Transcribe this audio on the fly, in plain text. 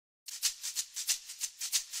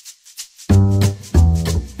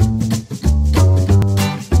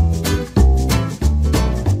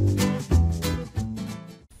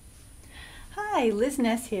Hi, Liz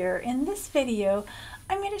Ness here. In this video,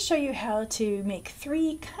 I'm going to show you how to make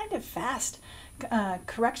 3 kind of fast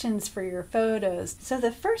corrections for your photos. So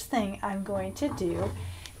the first thing I'm going to do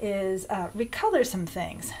is recolor some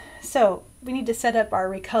things. So we need to set up our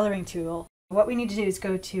recoloring tool. What we need to do is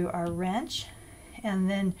go to our wrench and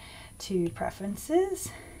then to preferences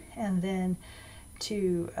and then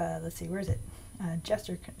to, let's see, where is it?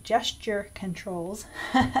 Gesture controls.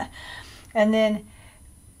 And then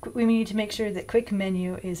we need to make sure that quick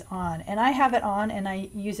menu is on, and I have it on, and I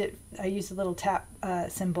use the little tap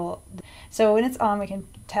symbol. So when it's on, we can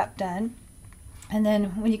tap done, and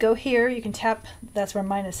then when you go here you can tap. That's where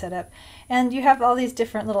mine is set up, and you have all these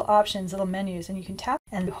different little options, little menus, and you can tap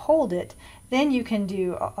and hold it. Then you can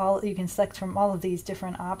do you can select from all of these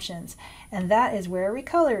different options, and that is where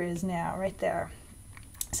Recolor is now, right there.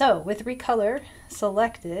 So with Recolor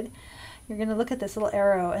selected, you're going to look at this little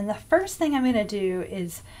arrow, and the first thing I'm going to do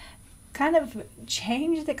is kind of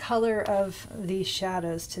change the color of these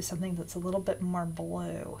shadows to something that's a little bit more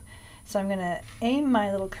blue. So I'm going to aim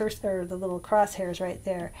my little cursor, the little crosshairs right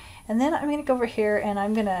there, and then I'm going to go over here and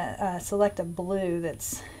I'm going to select a blue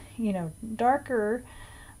that's, you know, darker.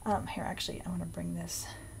 Here, actually, I want to bring this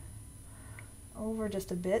over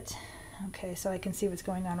just a bit. Okay, so I can see what's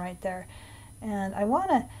going on right there. And I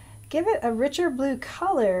want to give it a richer blue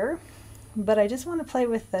color, but I just want to play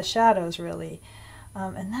with the shadows really,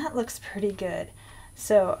 and that looks pretty good.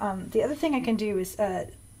 So the other thing I can do is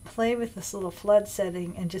play with this little flood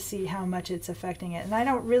setting and just see how much it's affecting it. And I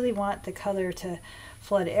don't really want the color to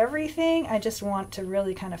flood everything. I just want to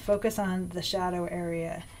really kind of focus on the shadow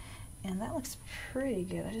area, and that looks pretty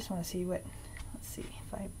good. I just want to see what, let's see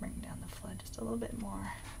if I bring down the flood just a little bit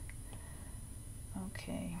more.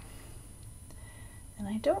 Okay. And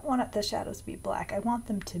I don't want the shadows to be black. I want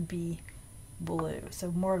them to be blue,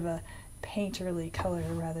 so more of a painterly color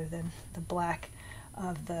rather than the black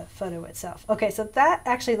of the photo itself. Okay, so that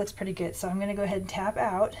actually looks pretty good. So I'm going to go ahead and tap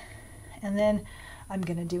out, and then I'm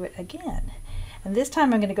going to do it again. And this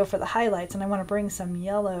time I'm going to go for the highlights, and I want to bring some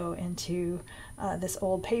yellow into this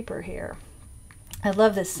old paper here. I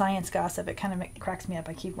love this science gossip. It kind of cracks me up.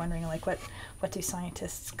 I keep wondering, like, what do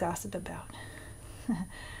scientists gossip about?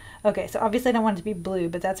 Okay, so obviously I don't want it to be blue,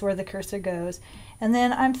 but that's where the cursor goes. And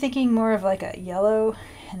then I'm thinking more of like a yellow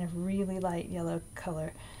and a really light yellow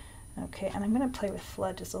color. Okay, and I'm going to play with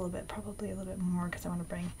flood just a little bit, probably a little bit more, because I want to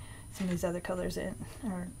bring some of these other colors in,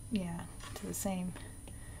 or yeah, to the same.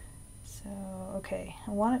 So, okay,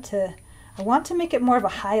 I want to make it more of a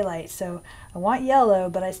highlight. So I want yellow,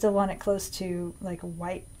 but I still want it close to like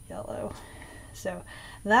white yellow. So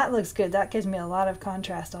that looks good. That gives me a lot of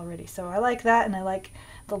contrast already. So I like that, and I like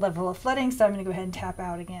the level of flooding, so I'm going to go ahead and tap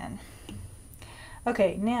out again.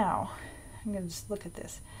 Okay, now I'm going to just look at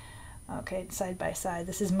this. Okay, side by side.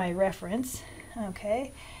 This is my reference.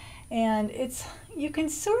 Okay, and you can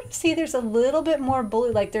sort of see there's a little bit more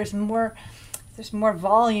blue, like there's more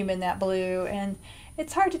volume in that blue, and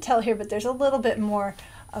it's hard to tell here, but there's a little bit more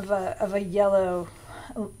of a yellow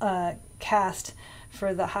cast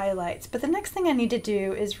for the highlights. But the next thing I need to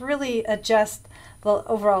do is really adjust the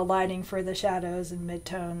overall lighting for the shadows and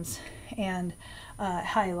midtones and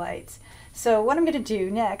highlights. So what I'm going to do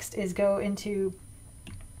next is go into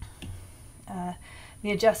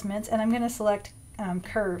the adjustments, and I'm going to select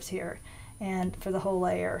curves here and for the whole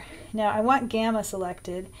layer. Now I want gamma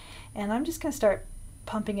selected, and I'm just going to start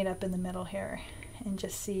pumping it up in the middle here and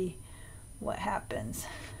just see what happens.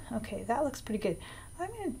 Okay, that looks pretty good. I'm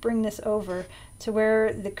going to bring this over to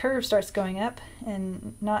where the curve starts going up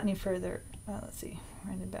and not any further. Let's see,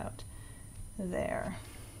 right about there.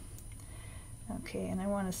 Okay, and I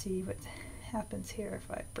want to see what happens here if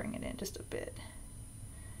I bring it in just a bit.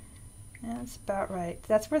 That's about right.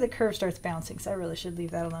 That's where the curve starts bouncing, so I really should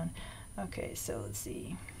leave that alone. Okay, so let's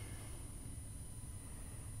see.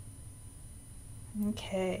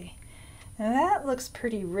 Okay, now that looks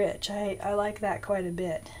pretty rich. I like that quite a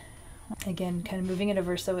bit. Again, kind of moving it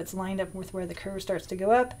over so it's lined up with where the curve starts to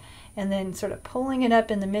go up, and then sort of pulling it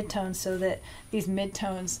up in the midtones so that these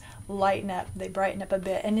midtones lighten up, they brighten up a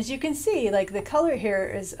bit. And as you can see, like the color here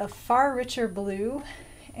is a far richer blue,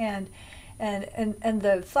 and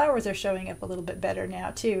the flowers are showing up a little bit better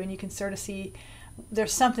now too, and you can sort of see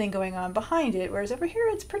there's something going on behind it, whereas over here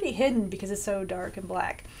it's pretty hidden because it's so dark and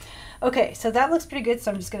black. Okay, so that looks pretty good,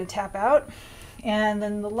 so I'm just going to tap out. And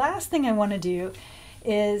then the last thing I want to do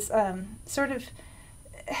is sort of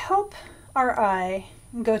help our eye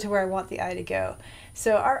go to where I want the eye to go.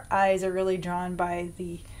 So our eyes are really drawn by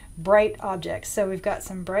the bright objects. So we've got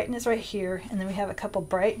some brightness right here, and then we have a couple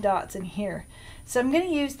bright dots in here. So I'm going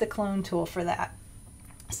to use the clone tool for that.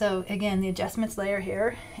 So again, the adjustments layer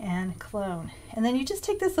here and clone. And then you just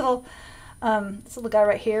take this little guy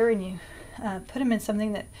right here and you put him in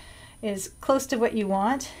something that is close to what you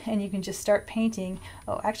want, and you can just start painting.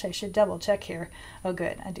 Oh, actually I should double check here. Oh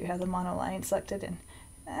good, I do have the monoline selected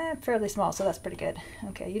and fairly small, so that's pretty good.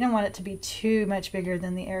 Okay, you don't want it to be too much bigger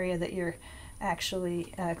than the area that you're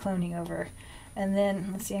actually cloning over. And then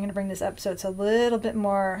let's see, I'm going to bring this up so it's a little bit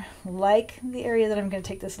more like the area that I'm going to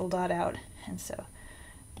take this little dot out, and so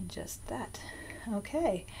just that.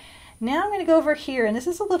 Okay, now I'm going to go over here, and this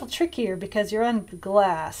is a little trickier because you're on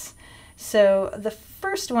glass. So the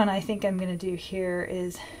first one I think I'm going to do here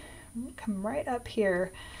is come right up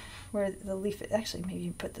here where the leaf, actually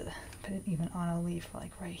maybe put it even on a leaf,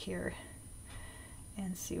 like right here,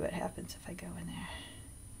 and see what happens if I go in there.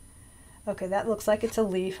 Okay, that looks like it's a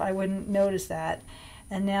leaf. I wouldn't notice that.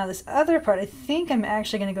 And now this other part, I think I'm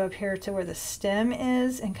actually going to go up here to where the stem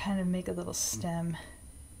is and kind of make a little stem.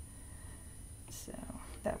 So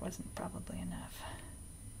that wasn't probably enough.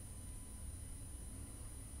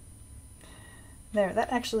 There,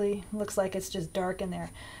 that actually looks like it's just dark in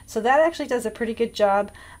there. So that actually does a pretty good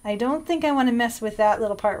job. I don't think I want to mess with that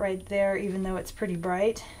little part right there, even though it's pretty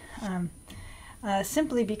bright,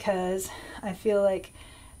 simply because I feel like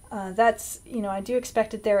that's, you know, I do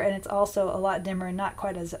expect it there, and it's also a lot dimmer and not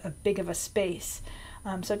quite as big of a space.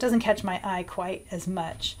 So it doesn't catch my eye quite as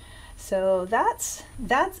much. So that's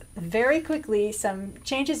very quickly some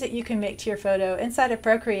changes that you can make to your photo inside of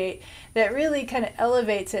Procreate that really kind of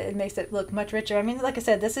elevates it and makes it look much richer. I mean, like I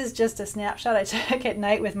said, this is just a snapshot I took at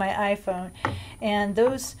night with my iPhone, and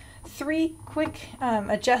those 3 quick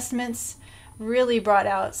adjustments really brought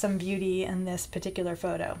out some beauty in this particular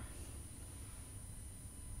photo.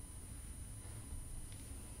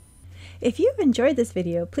 If you've enjoyed this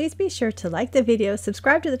video, please be sure to like the video,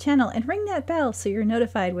 subscribe to the channel, and ring that bell so you're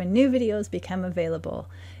notified when new videos become available.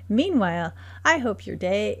 Meanwhile, I hope your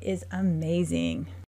day is amazing.